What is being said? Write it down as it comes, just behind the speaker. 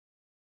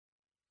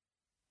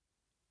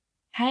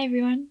Hi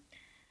everyone,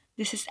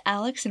 this is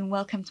Alex and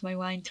welcome to my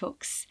Wine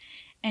Talks.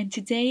 And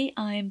today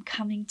I'm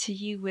coming to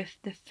you with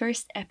the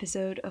first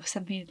episode of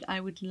something that I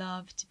would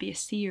love to be a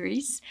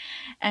series.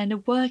 And the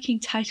working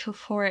title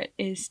for it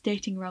is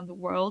Dating Around the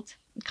World.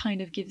 It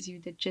kind of gives you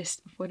the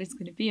gist of what it's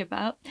going to be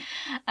about.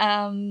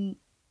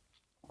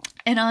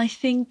 And I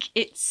think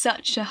it's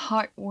such a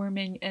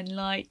heartwarming and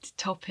light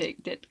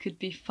topic that could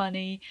be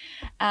funny,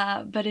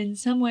 but in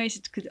some ways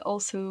it could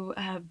also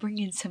bring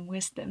in some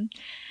wisdom.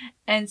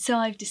 And so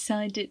I've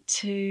decided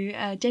to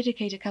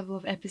dedicate a couple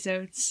of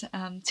episodes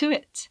to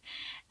it.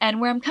 And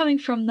where I'm coming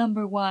from,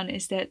 number one,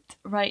 is that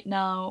right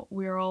now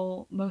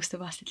most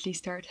of us at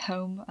least, are at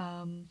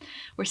home.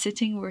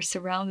 We're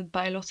surrounded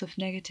by a lot of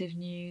negative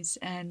news,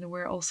 and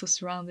we're also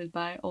surrounded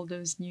by all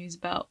those news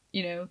about,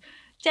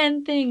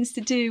 10 things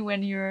to do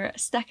when you're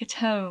stuck at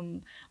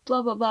home,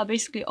 blah, blah, blah.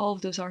 Basically, all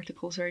of those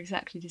articles are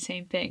exactly the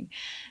same thing.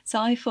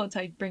 So I thought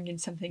I'd bring in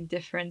something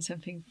different,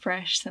 something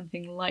fresh,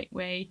 something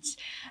lightweight,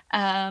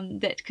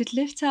 that could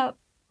lift up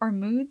our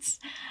moods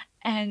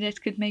and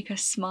that could make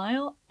us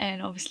smile.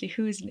 And obviously,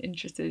 who isn't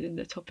interested in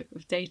the topic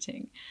of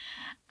dating?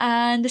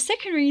 And the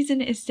second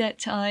reason is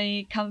that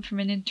I come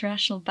from an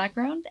international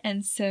background,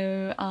 and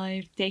so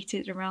I've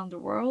dated around the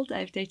world.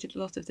 I've dated a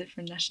lot of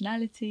different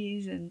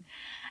nationalities, and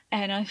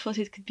I thought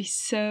it could be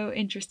so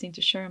interesting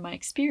to share my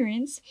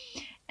experience.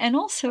 And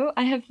also,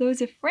 I have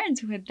loads of friends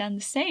who have done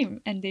the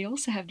same, and they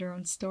also have their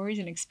own stories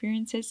and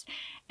experiences,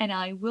 and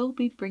I will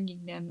be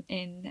bringing them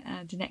in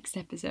the next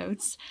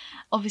episodes.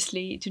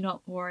 Obviously, do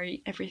not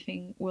worry,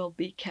 everything will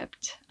be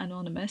kept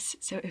anonymous,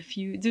 so if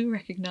you do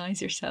recognize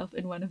yourself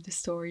in one of the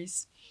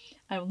stories,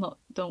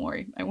 don't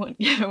worry, I won't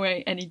give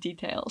away any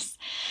details.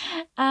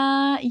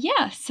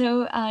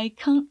 So I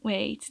can't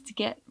wait to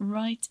get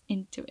right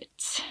into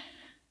it.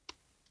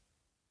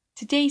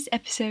 Today's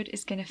episode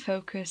is going to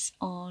focus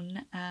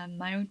on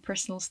my own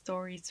personal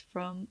stories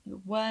from the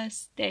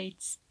worst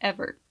dates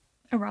ever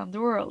around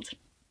the world.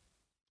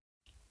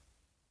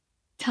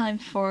 Time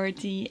for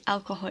the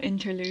alcohol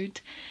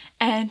interlude.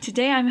 And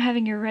today I'm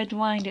having a red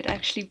wine that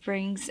actually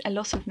brings a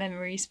lot of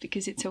memories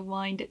because it's a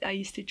wine that I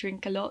used to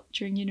drink a lot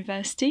during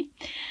university.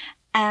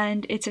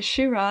 And it's a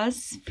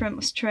Shiraz from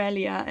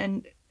Australia.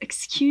 And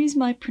excuse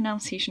my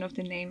pronunciation of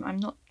the name, I'm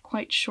not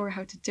quite sure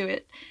how to do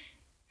it.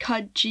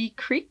 Kudji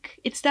Creek.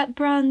 It's that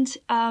brand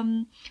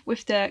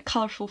with the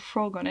colourful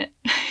frog on it.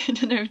 I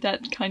don't know if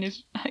that kind of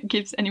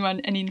gives anyone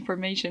any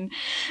information.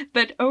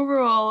 But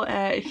overall,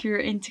 if you're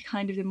into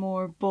kind of the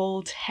more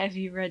bold,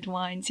 heavy red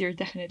wines, you're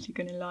definitely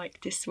going to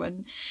like this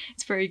one.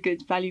 It's very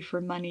good value for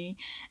money.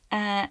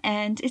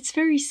 And it's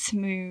very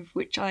smooth,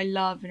 which I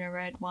love in a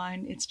red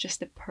wine. It's just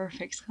the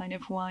perfect kind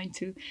of wine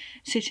to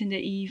sit in the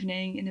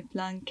evening in a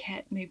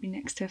blanket, maybe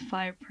next to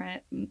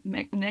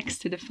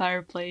the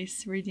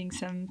fireplace, reading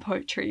some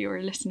poetry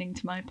or listening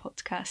to my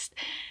podcast.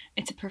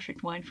 It's a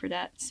perfect wine for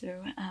that,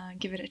 so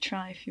give it a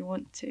try if you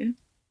want to.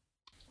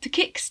 To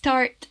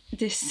kickstart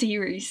this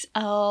series,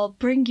 I'll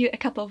bring you a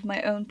couple of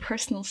my own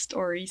personal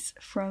stories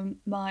from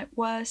my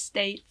worst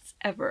dates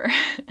ever.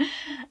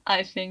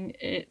 I think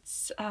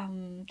it's,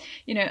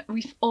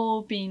 we've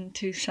all been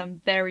to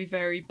some very,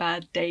 very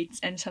bad dates,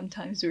 and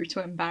sometimes we're too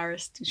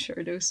embarrassed to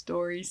share those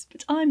stories,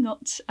 but I'm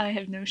not. I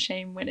have no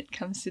shame when it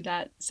comes to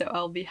that, so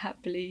I'll be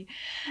happily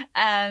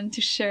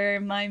to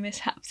share my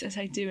mishaps as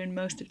I do in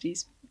most of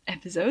these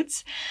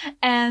episodes.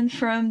 And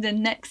from the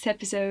next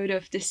episode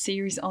of this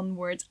series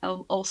onwards,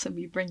 I'll also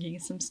be bringing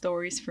some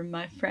stories from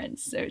my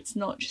friends, so it's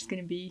not just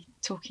going to be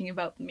talking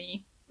about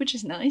me, which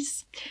is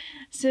nice.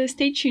 So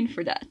stay tuned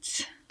for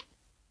that.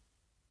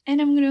 And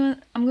I'm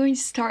going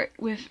to start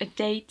with a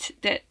date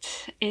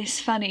that is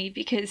funny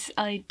because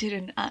I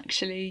didn't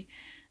actually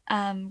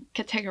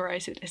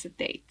categorize it as a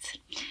date.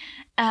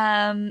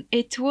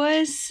 It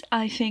was,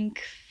 I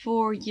think,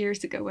 4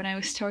 years ago when I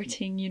was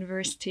starting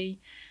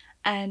university.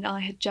 And I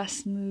had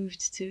just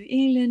moved to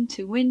England,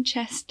 to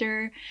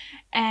Winchester,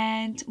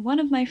 and one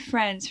of my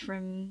friends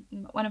from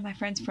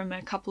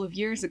a couple of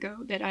years ago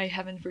that I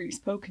haven't really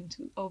spoken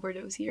to over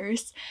those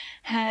years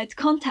had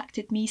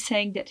contacted me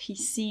saying that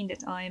he's seen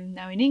that I'm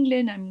now in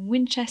England, I'm in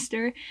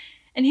Winchester,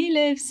 and he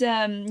lives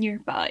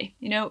nearby,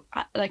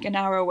 like an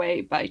hour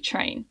away by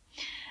train.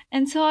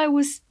 And so I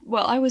was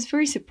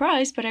very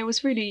surprised, but I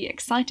was really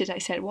excited. I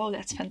said, well,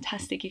 that's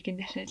fantastic. You can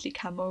definitely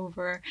come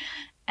over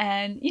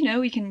and,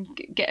 we can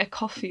get a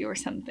coffee or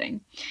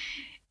something.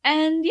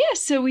 And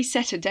so we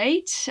set a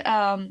date.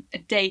 A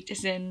date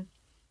as in,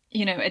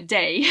 a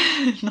day,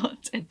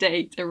 not a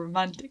date, a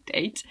romantic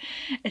date.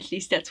 At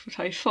least that's what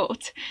I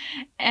thought.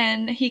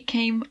 And he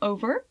came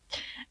over,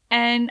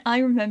 and I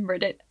remember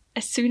that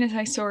as soon as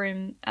I saw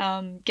him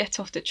get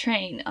off the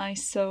train, I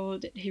saw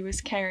that he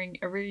was carrying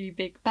a really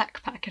big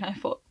backpack, and I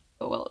thought,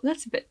 oh, well,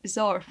 that's a bit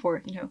bizarre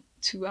for,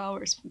 2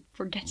 hours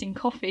for getting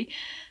coffee.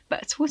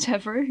 But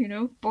whatever,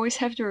 boys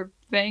have their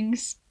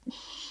things.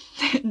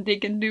 They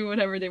can do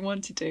whatever they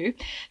want to do.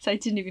 So I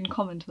didn't even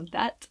comment on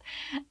that.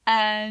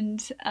 And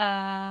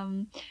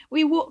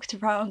we walked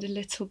around a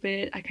little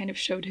bit. I kind of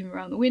showed him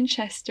around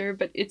Winchester,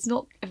 but it's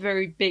not a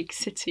very big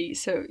city.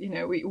 So,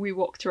 we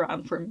walked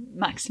around for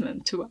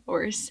maximum 2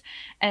 hours,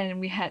 and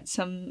we had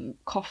some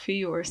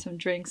coffee or some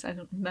drinks. I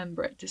don't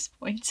remember at this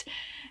point.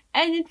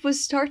 And it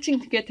was starting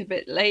to get a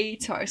bit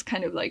late. So I was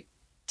kind of like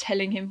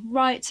telling him,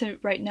 right, so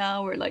right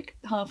now we're like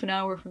half an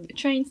hour from the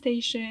train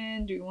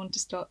station. Do you want to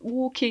start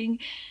walking?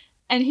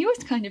 And he was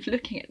kind of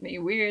looking at me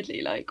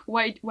weirdly, like,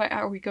 why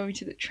are we going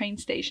to the train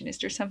station? Is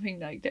there something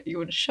like that you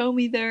want to show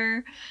me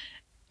there?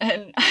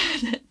 And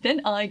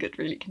then I got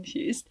really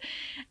confused.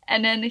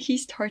 And then he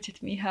started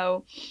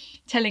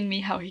telling me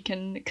how he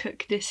can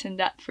cook this and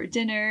that for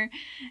dinner,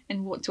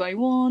 and what do I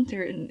want,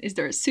 or is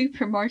there a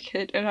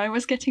supermarket? And I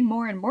was getting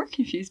more and more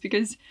confused,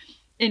 because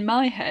in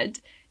my head,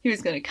 he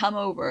was going to come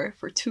over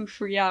for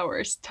 2-3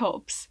 hours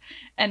tops,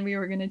 and we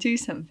were going to do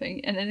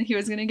something, and then he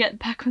was going to get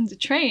back on the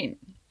train.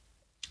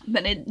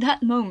 But at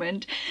that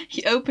moment,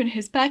 he opened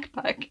his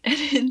backpack, and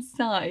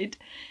inside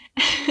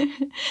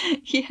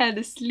he had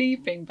a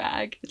sleeping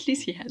bag. At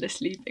least he had a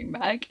sleeping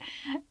bag.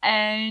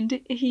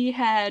 And he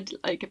had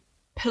like a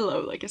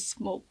pillow, like a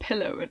small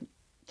pillow. And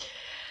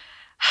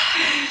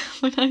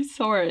when I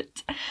saw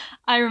it,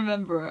 I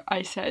remember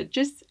I said,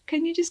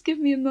 can you just give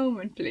me a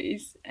moment,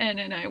 please? And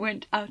then I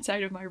went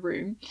outside of my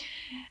room.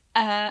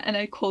 And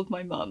I called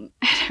my mum,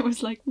 and I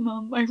was like,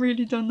 Mum, I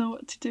really don't know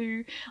what to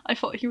do. I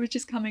thought he was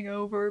just coming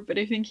over, but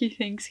I think he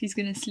thinks he's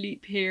gonna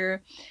sleep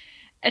here.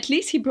 At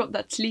least he brought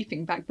that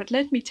sleeping bag, but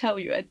let me tell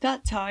you, at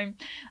that time,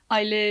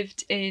 I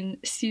lived in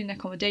student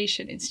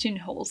accommodation in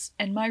student halls,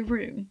 and my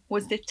room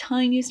was the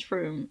tiniest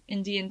room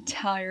in the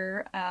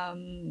entire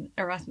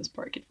Erasmus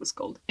Park, it was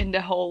called, in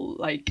the whole,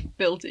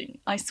 building.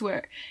 I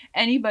swear,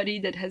 anybody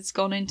that has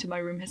gone into my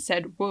room has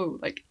said, whoa,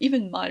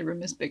 even my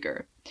room is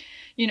bigger.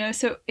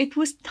 So it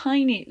was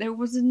tiny. There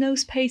was no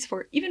space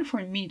even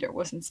for me, there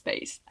wasn't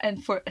space.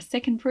 And for a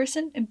second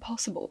person,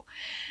 impossible.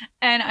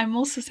 And I'm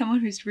also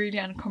someone who's really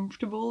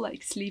uncomfortable,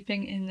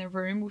 sleeping in a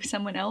room with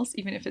someone else,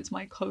 even if it's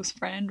my close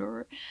friend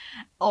or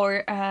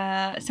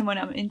someone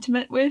I'm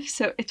intimate with.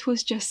 So it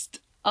was just,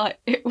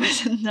 it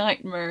was a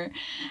nightmare.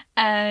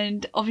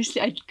 And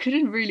obviously I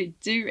couldn't really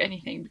do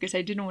anything because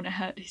I didn't want to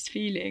hurt his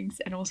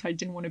feelings. And also I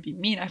didn't want to be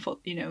mean. I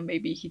thought,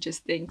 maybe he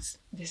just thinks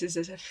this is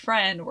as a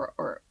friend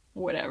or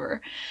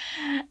whatever.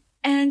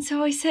 And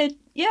so I said,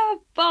 yeah,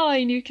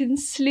 fine, you can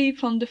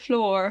sleep on the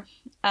floor.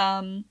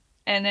 And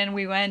then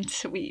we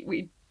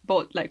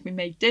bought, we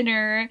made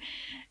dinner,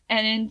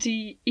 and in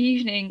the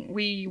evening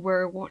we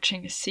were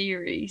watching a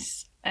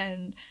series,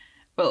 and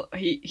well,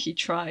 he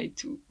tried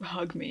to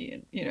hug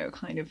me, and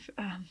kind of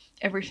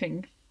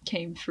everything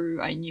came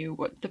through. I knew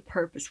what the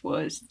purpose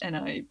was, and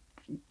I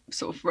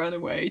sort of ran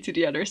away to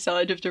the other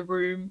side of the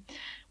room,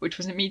 which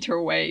was a meter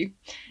away.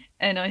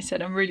 And I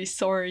said, I'm really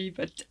sorry,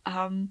 but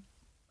I'm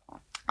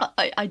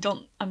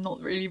not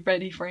really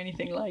ready for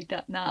anything like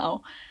that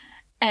now.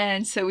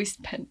 And so we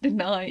spent the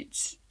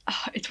night.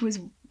 It was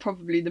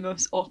probably the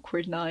most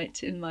awkward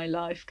night in my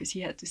life, because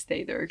he had to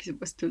stay there because it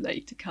was too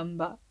late to come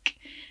back.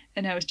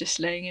 And I was just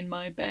laying in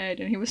my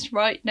bed, and he was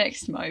right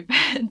next to my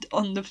bed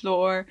on the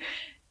floor.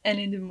 And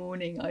in the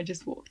morning, I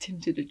just walked him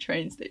to the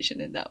train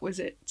station, and that was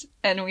it.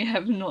 And we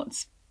have not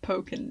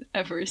spoken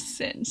ever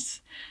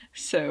since.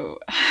 So,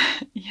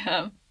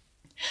 yeah.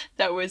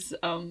 That was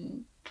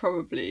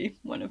probably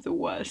one of the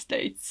worst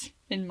dates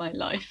in my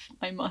life,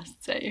 I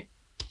must say.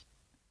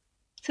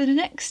 So the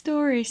next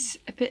story is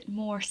a bit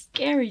more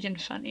scary than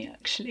funny,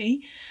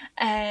 actually.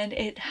 And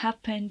it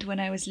happened when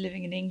I was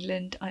living in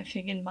England, I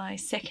think in my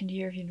second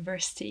year of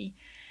university.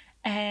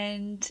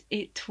 And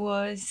it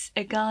was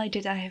a guy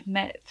that I have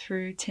met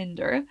through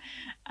Tinder.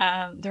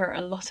 There are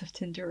a lot of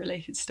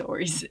Tinder-related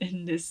stories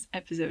in this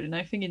episode, and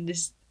I think in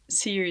this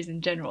series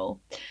in general.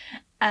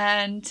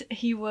 And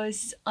he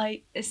was,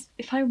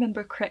 if I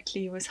remember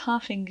correctly, he was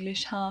half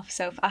English, half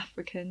South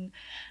African,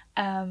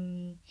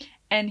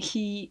 and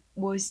he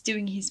was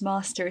doing his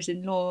master's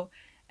in law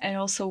and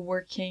also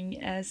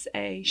working as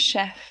a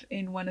chef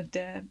in one of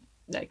the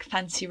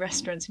fancy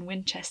restaurants in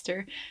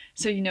Winchester.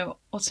 So,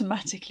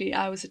 automatically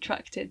I was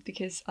attracted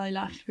because I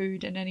love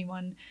food, and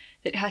anyone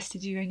that has to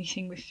do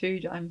anything with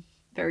food, I'm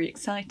very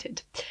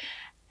excited.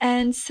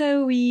 And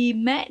so we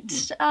met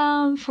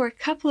for a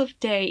couple of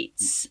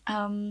dates,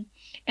 and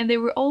they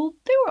were all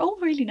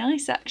really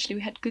nice, actually.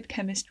 We had good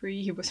chemistry.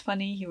 He was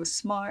funny. He was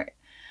smart.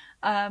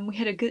 We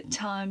had a good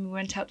time. We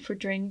went out for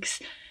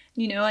drinks,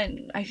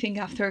 and I think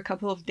after a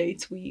couple of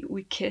dates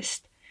we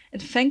kissed.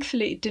 And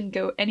thankfully it didn't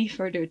go any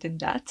further than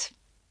that.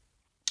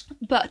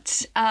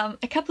 But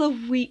a couple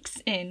of weeks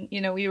in,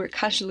 we were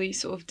casually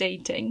sort of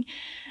dating.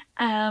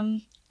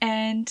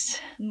 And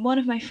one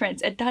of my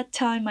friends, at that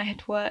time I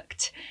had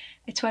worked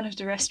at one of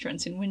the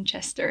restaurants in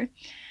Winchester,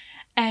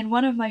 and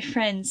one of my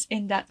friends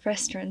in that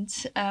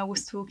restaurant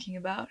was talking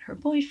about her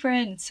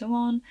boyfriend and so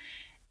on,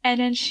 and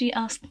then she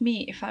asked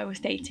me if I was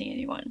dating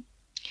anyone.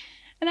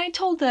 And I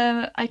told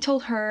her,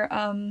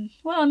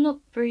 well, I'm not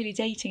really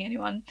dating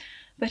anyone,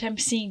 but I'm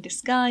seeing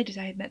this guy that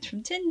I had met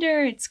from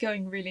Tinder. It's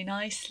going really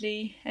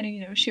nicely.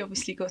 And, she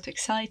obviously got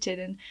excited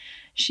and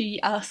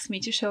she asked me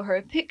to show her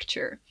a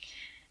picture.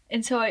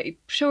 And so I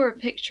show her a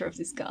picture of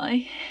this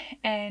guy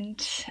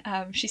and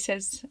she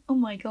says, "Oh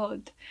my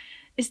God,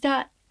 is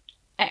that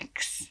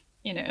X?"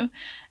 And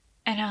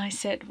I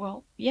said,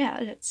 "Well,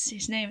 yeah, that's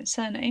his name and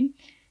surname."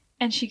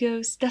 And she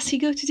goes, "Does he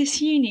go to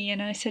this uni?"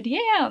 And I said,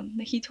 "Yeah,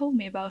 he told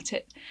me about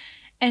it."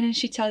 And then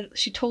she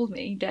told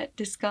me that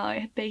this guy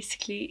had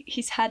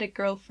he's had a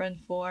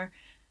girlfriend for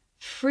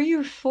 3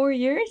 or 4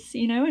 years,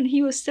 and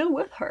he was still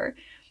with her.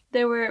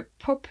 They were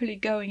properly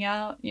going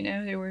out,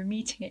 they were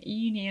meeting at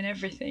uni and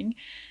everything.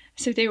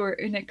 So they were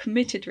in a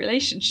committed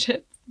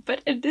relationship.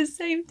 But at the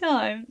same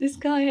time, this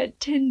guy had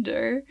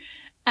Tinder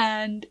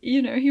and,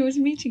 he was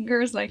meeting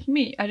girls like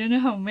me. I don't know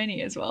how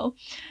many as well.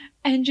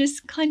 And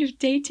just kind of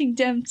dating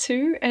them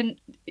too. And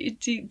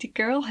the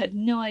girl had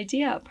no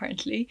idea,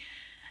 apparently.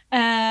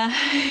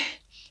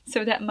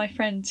 So that my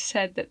friend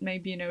said that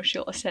maybe,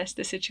 she'll assess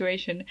the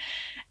situation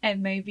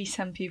and maybe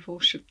some people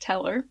should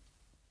tell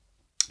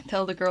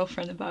the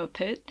girlfriend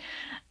about it.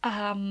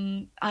 I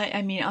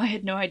mean, I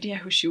had no idea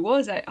who she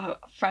was.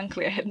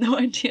 Frankly, I had no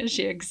idea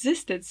she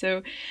existed.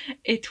 So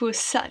it was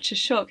such a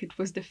shock. It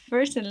was the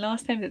first and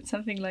last time that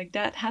something like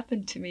that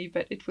happened to me,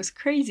 but it was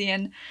crazy.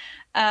 And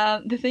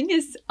the thing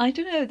is, I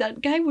don't know,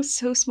 that guy was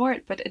so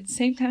smart, but at the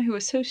same time, he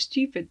was so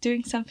stupid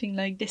doing something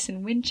like this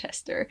in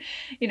Winchester.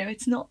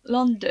 It's not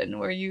London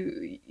where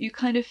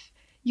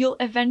you'll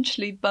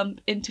eventually bump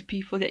into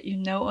people that you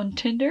know on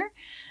Tinder.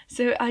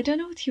 So I don't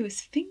know what he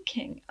was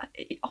thinking.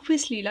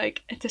 Obviously,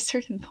 like at a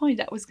certain point,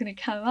 that was going to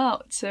come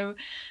out. So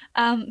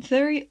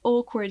very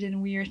awkward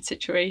and weird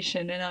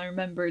situation. And I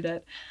remember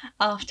that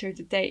after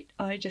the date,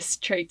 I just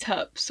straight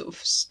up sort of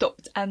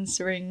stopped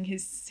answering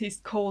his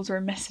calls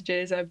or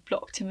messages. I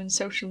blocked him on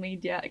social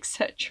media,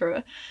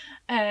 etc.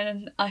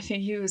 And I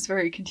think he was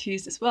very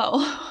confused as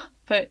well.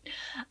 But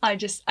I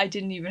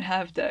didn't even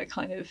have the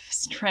kind of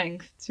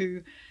strength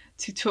to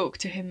talk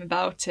to him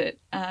about it.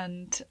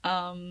 And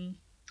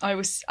I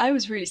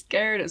was really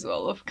scared as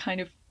well of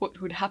kind of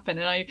what would happen,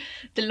 and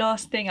the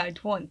last thing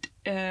I'd want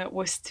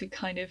was to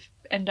kind of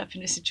end up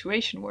in a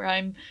situation where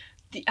I'm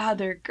the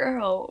other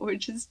girl,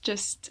 which is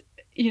just,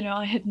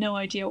 I had no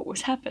idea what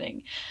was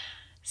happening.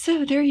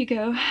 So there you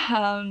go.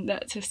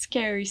 That's a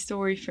scary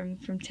story from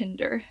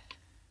Tinder.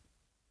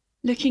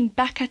 Looking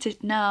back at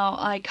it now,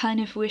 I kind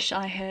of wish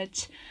I had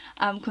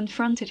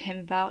confronted him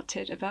about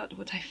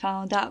what I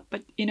found out.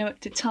 But,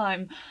 at the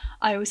time,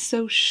 I was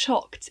so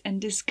shocked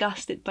and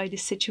disgusted by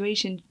this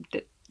situation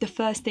that the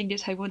first thing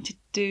that I wanted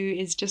to do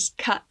is just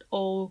cut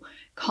all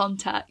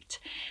contact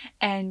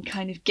and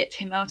kind of get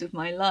him out of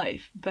my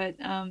life. But,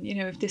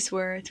 if this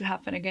were to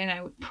happen again,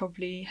 I would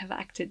probably have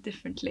acted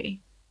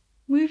differently.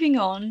 Moving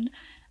on,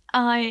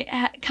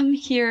 I come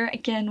here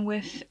again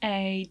with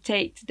a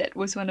date that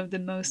was one of the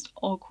most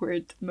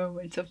awkward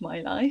moments of my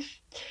life.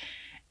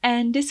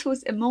 And this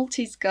was a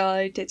Maltese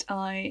guy that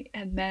I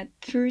had met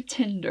through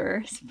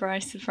Tinder,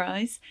 surprise,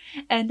 surprise.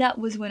 And that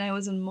was when I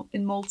was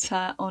in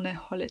Malta on a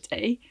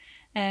holiday.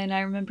 And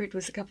I remember it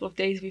was a couple of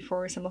days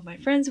before some of my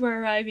friends were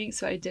arriving,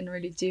 so I didn't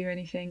really do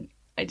anything.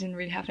 I didn't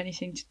really have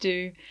anything to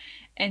do.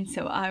 And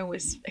so I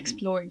was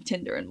exploring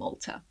Tinder in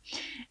Malta.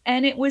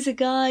 And it was a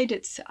guy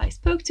that I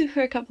spoke to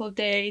for a couple of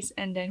days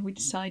and then we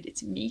decided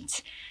to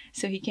meet.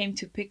 So he came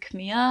to pick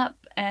me up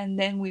and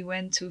then we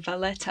went to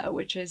Valletta,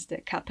 which is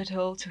the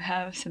capital, to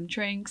have some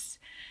drinks.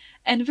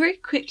 And very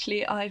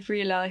quickly I've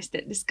realized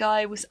that this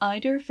guy was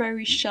either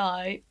very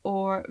shy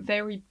or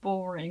very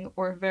boring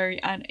or very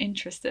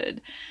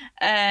uninterested.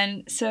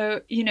 And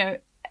so,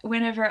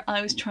 whenever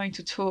I was trying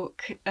to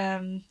talk,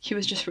 he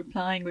was just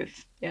replying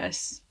with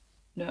yes,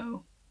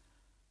 no,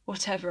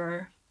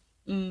 whatever.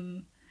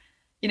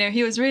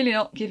 He was really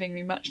not giving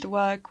me much to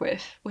work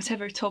with.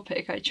 Whatever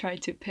topic I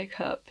tried to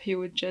pick up, he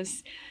would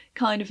just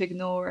kind of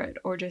ignore it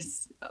or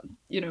just,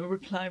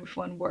 reply with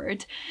one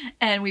word.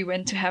 And we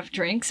went to have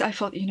drinks. I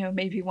thought,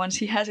 maybe once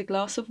he has a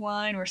glass of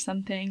wine or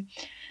something,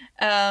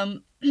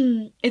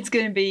 it's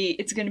gonna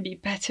be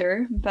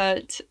better,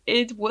 but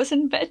it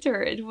wasn't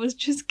better. It was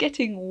just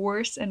getting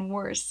worse and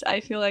worse.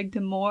 I feel like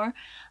the more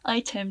I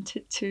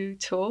attempted to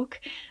talk,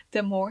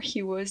 the more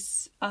he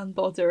was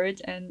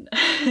unbothered and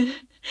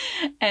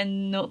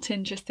and not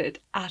interested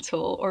at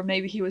all. Or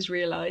maybe he was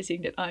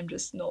realizing that I'm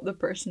just not the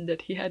person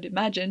that he had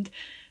imagined.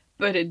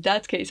 But in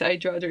that case,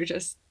 I'd rather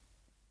just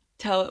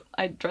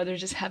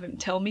have him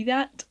tell me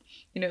that,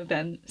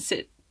 than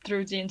sit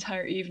through the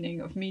entire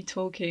evening of me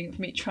talking, of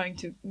me trying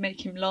to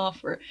make him laugh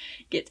or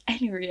get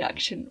any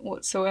reaction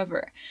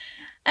whatsoever.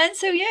 And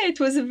so, yeah, it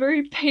was a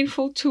very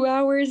painful 2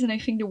 hours. And I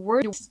think the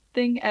worst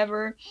thing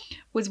ever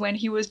was when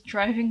he was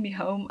driving me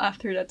home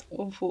after that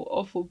awful,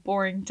 awful,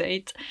 boring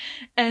date.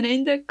 And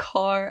in the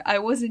car, I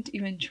wasn't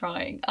even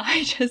trying.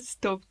 I just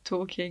stopped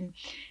talking.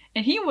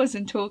 And he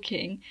wasn't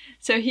talking.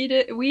 So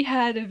we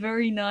had a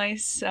very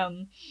nice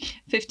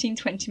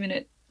 15-20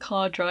 minute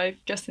car drive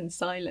just in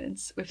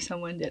silence with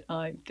someone that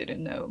I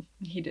didn't know.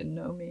 He didn't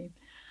know me.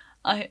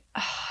 I,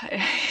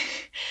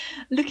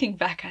 looking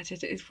back at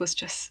it, it was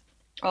just,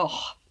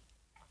 oh,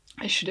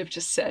 I should have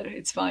just said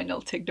it's fine,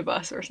 I'll take the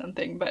bus or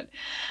something. But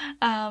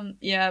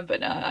yeah,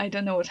 but I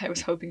don't know what I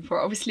was hoping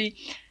for. Obviously,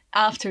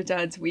 after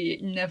that we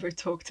never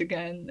talked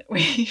again.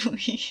 We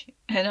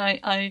and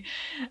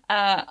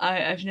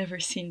I've never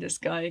seen this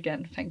guy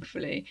again,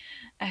 thankfully.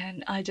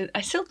 And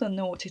I still don't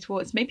know what it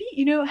was. Maybe,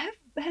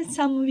 has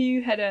some of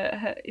you had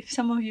if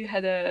some of you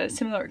had a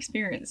similar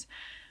experience,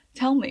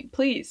 tell me,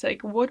 please.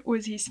 Like, what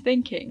was he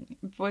thinking?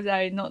 Was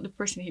I not the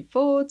person he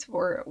thought,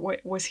 or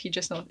was he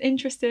just not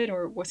interested,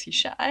 or was he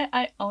shy?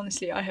 I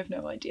honestly, I have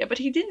no idea. But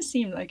he didn't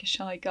seem like a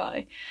shy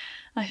guy.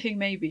 I think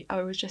maybe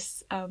I was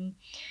just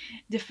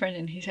different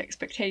in his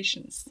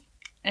expectations.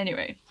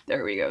 Anyway,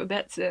 there we go.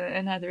 That's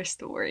another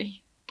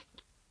story.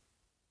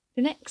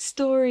 The next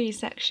story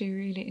is actually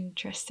really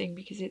interesting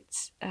because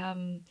it's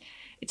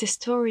a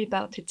story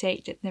about a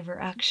date that never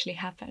actually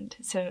happened.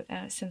 So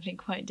something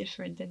quite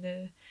different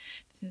than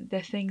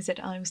the things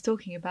that I was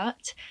talking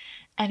about,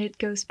 and it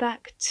goes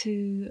back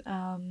to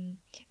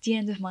the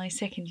end of my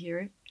second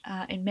year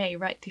in May,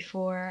 right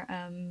before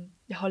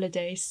the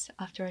holidays,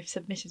 after I've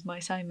submitted my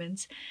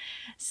assignments.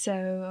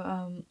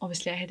 So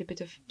obviously I had a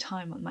bit of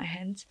time on my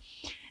hands,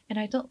 and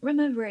I don't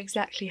remember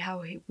exactly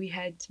how we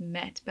had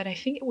met, but I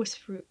think it was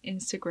through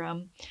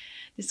Instagram.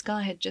 This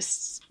guy had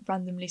just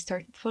randomly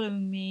started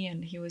following me,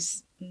 and he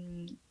was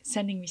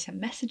sending me some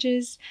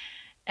messages.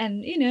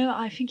 And,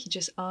 I think he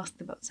just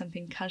asked about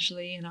something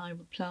casually, and I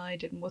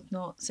replied and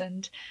whatnot.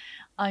 And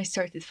I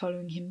started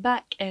following him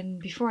back. And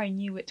before I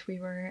knew it, we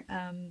were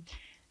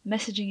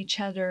messaging each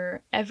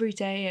other every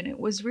day. And it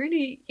was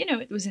really,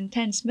 it was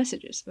intense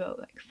messages about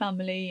like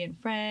family and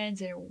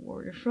friends, and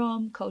where they're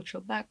from,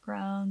 cultural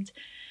background,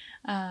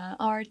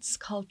 arts,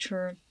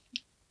 culture.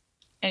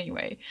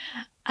 Anyway,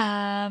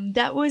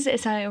 that was,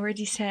 as I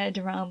already said,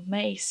 around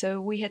May. So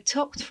we had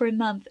talked for a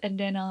month, and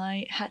then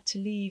I had to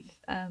leave.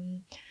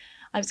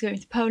 I was going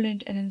to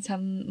Poland and then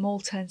some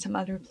Malta and some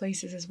other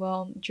places as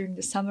well during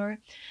the summer.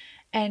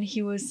 And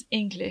he was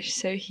English,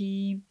 so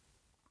he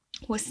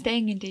was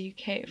staying in the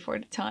UK for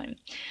the time.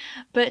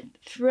 But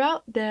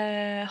throughout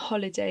the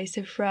holidays,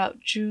 so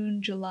throughout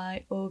June,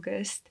 July,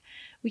 August,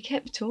 we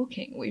kept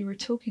talking. We were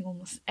talking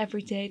almost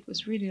every day. It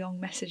was really long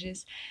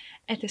messages.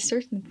 At a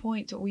certain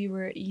point, we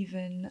were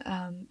even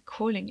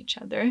calling each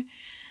other,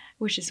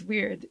 which is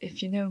weird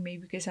if you know me,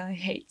 because I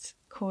hate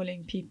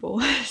calling people.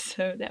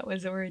 So that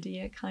was already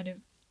a kind of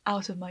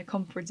out of my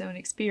comfort zone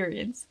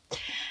experience.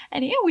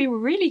 And yeah, we were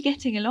really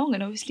getting along.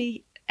 And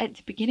obviously at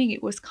the beginning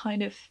it was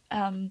kind of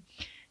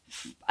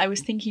I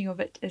was thinking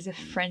of it as a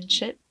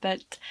friendship,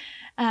 but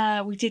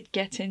we did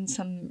get in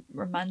some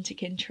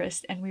romantic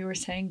interest, and we were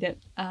saying that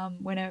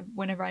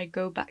whenever I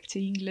go back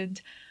to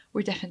England,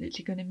 we're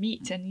definitely going to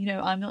meet. And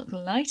I'm not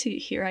going to lie to you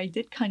here, I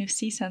did kind of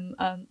see some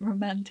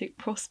romantic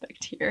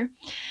prospect here.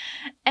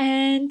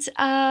 And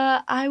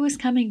I was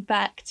coming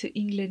back to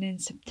England in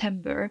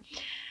September,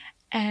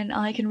 and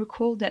I can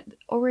recall that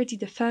already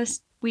the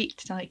first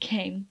week that I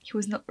came, he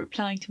was not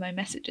replying to my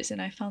messages,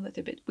 and I found that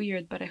a bit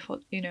weird. But I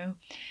thought,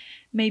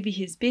 maybe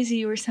he's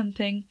busy or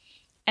something.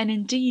 And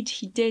indeed,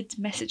 he did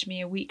message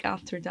me a week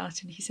after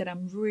that, and he said,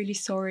 "I'm really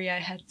sorry, I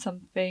had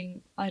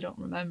something, I don't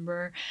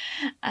remember.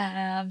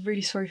 I'm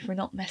really sorry for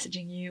not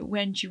messaging you.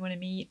 When do you want to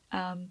meet?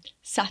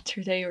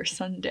 Saturday or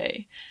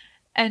Sunday?"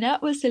 And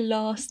that was the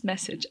last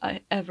message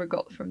I ever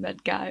got from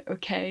that guy,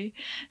 okay?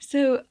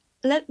 So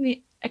let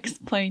me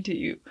explain to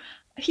you.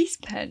 He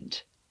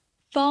spent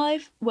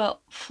 4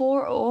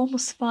 or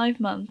almost 5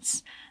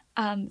 months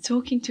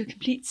talking to a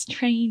complete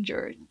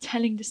stranger,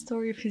 telling the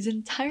story of his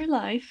entire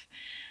life.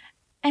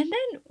 And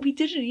then we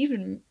didn't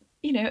even,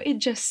 it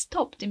just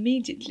stopped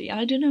immediately.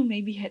 I don't know,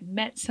 maybe he had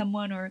met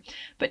someone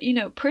but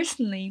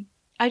personally,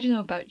 I don't know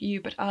about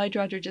you, but I'd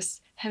rather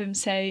just have him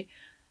say,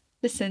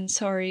 "Listen,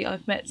 sorry,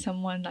 I've met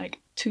someone like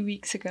 2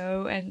 weeks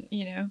ago, and,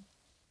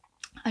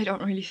 I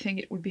don't really think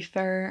it would be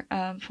fair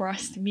for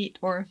us to meet,"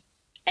 or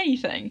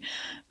anything.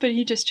 But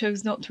he just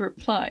chose not to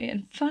reply.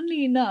 And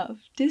funnily enough,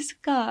 this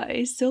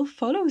guy still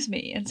follows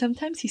me, and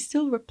sometimes he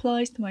still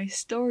replies to my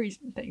stories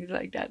and things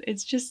like that.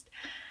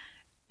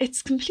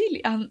 It's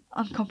completely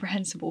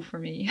incomprehensible for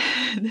me,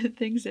 the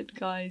things that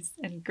guys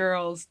and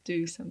girls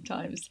do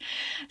sometimes.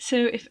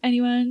 So if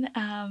anyone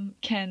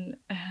can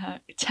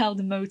tell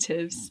the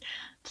motives,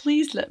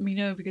 please let me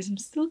know, because I'm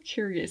still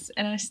curious,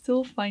 and I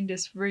still find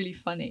this really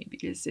funny,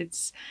 because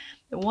it's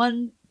the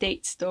one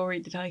date story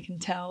that I can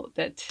tell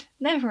that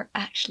never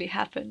actually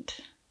happened.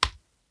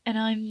 And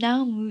I'm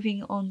now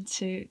moving on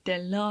to the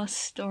last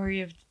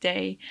story of the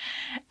day,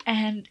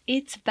 and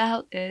it's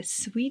about a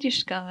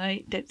Swedish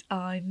guy that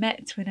I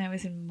met when I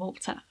was in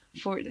Malta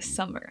for the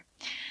summer.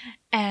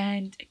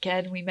 And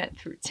again, we met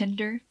through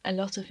Tinder. A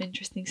lot of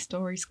interesting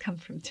stories come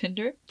from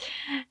Tinder.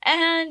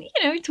 And,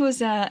 it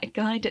was a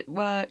guy that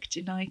worked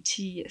in IT,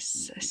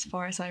 as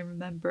far as I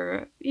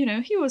remember.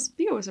 He was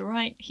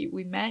alright.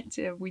 We met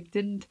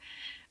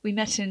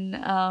in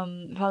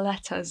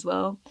Valletta as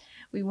well.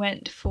 We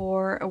went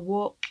for a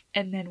walk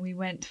and then we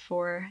went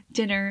for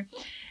dinner.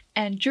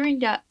 And during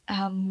that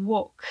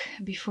walk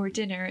before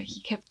dinner,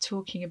 he kept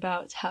talking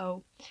about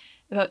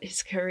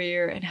his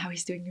career and how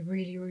he's doing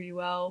really, really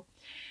well.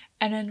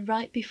 And then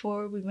right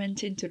before we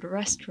went into the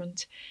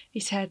restaurant, he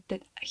said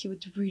that he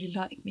would really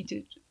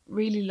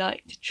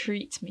like to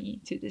treat me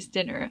to this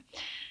dinner,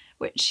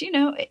 which,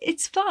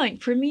 it's fine.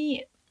 For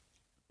me,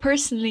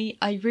 personally,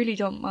 I really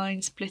don't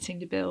mind splitting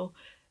the bill,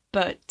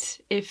 but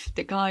if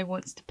the guy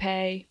wants to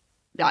pay,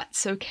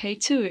 that's okay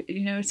too.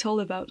 It's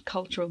all about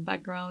cultural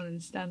background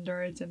and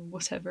standards and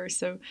whatever.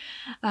 So,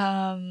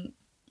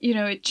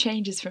 it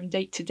changes from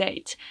date to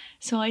date.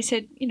 So I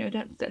said,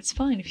 that's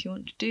fine if you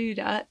want to do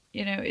that.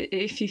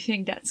 If you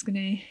think that's going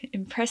to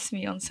impress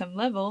me on some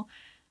level,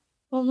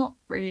 well, not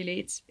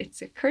really.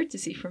 It's a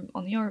courtesy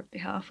on your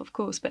behalf, of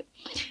course, but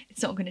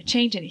it's not going to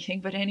change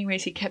anything. But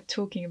anyways, he kept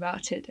talking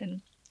about it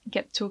and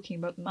kept talking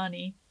about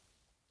money,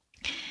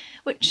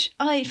 which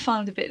I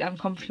found a bit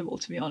uncomfortable,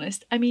 to be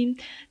honest. I mean,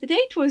 the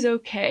date was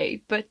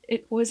okay, but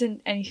it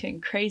wasn't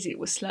anything crazy. It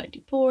was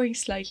slightly boring,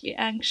 slightly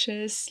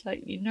anxious,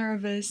 slightly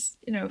nervous,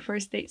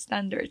 first date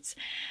standards.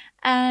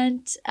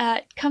 And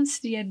it comes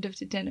to the end of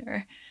the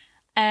dinner,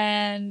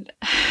 and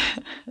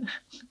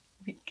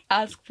we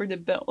ask for the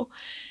bill.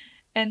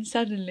 And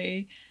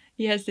suddenly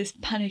he has this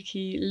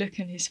panicky look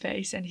on his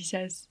face and he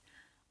says,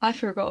 "I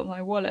forgot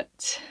my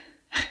wallet."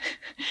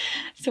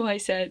 So I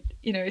said,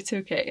 it's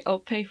okay. I'll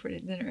pay for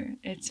the dinner.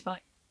 It's fine.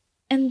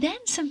 And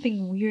then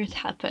something weird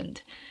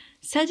happened.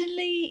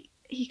 Suddenly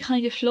he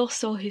kind of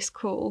lost all his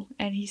cool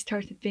and he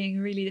started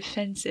being really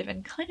defensive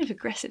and kind of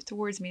aggressive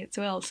towards me as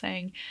well,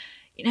 saying,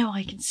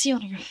 I can see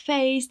on your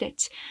face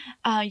that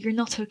you're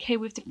not okay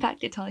with the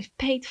fact that I've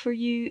paid for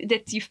you,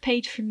 that you've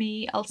paid for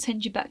me. I'll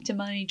send you back the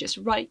money. Just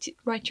write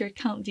your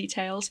account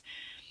details.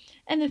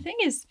 And the thing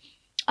is,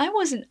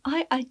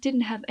 I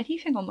didn't have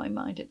anything on my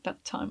mind at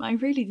that time. I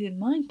really didn't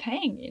mind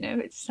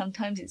paying,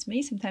 sometimes it's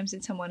me, sometimes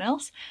it's someone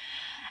else.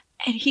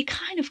 And he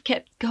kind of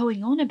kept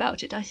going on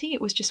about it. I think it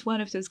was just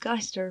one of those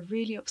guys that are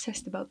really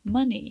obsessed about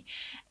money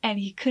and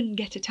he couldn't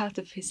get it out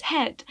of his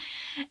head.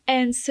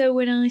 And so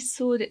when I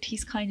saw that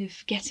he's kind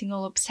of getting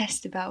all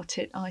obsessed about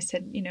it, I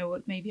said,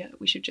 what, maybe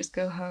we should just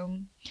go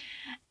home.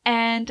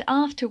 And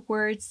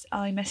afterwards,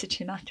 I messaged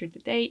him after the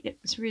date. It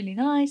was really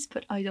nice,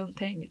 but I don't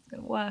think it's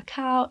going to work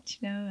out,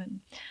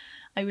 and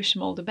I wish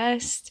him all the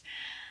best.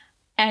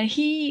 And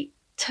he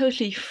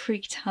totally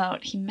freaked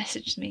out. He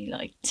messaged me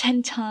like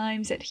 10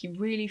 times that he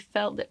really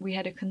felt that we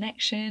had a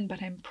connection,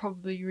 but I'm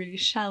probably really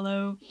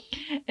shallow.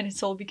 And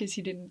it's all because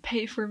he didn't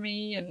pay for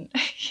me. And,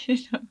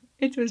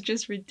 it was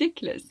just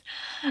ridiculous.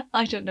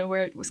 I don't know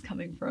where it was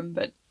coming from,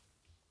 but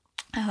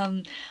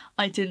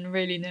I didn't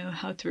really know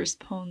how to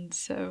respond.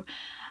 So,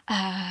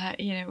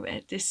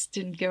 this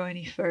didn't go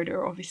any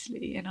further,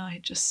 obviously, and I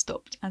just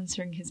stopped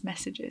answering his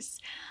messages.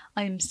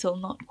 I'm still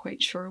not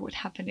quite sure what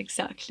happened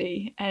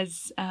exactly,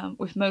 as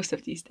with most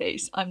of these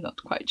days, I'm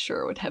not quite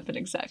sure what happened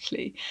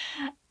exactly.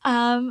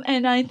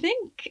 And I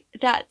think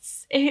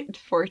that's it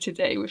for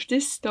today. With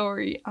this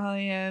story, I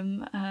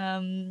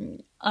am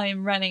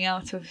running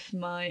out of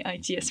my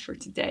ideas for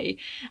today,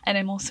 and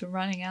I'm also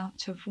running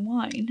out of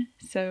wine.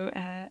 So,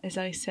 as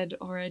I said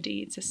already,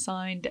 it's a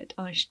sign that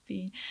I should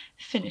be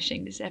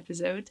finishing this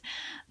episode.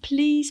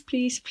 Please,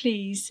 please,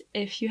 please,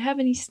 if you have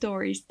any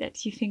stories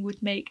that you think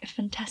would make a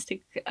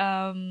fantastic,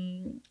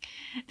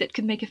 that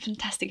could make a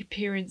fantastic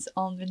appearance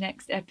on the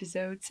next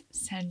episodes,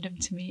 send them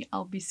to me.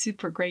 I'll be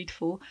super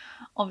grateful.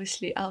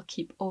 Obviously, I'll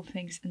keep all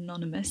things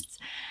anonymous.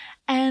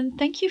 And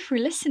thank you for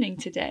listening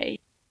today.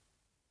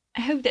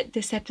 I hope that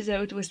this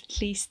episode was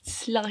at least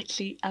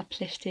slightly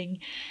uplifting,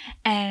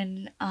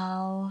 and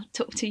I'll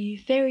talk to you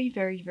very,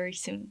 very, very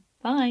soon.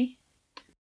 Bye!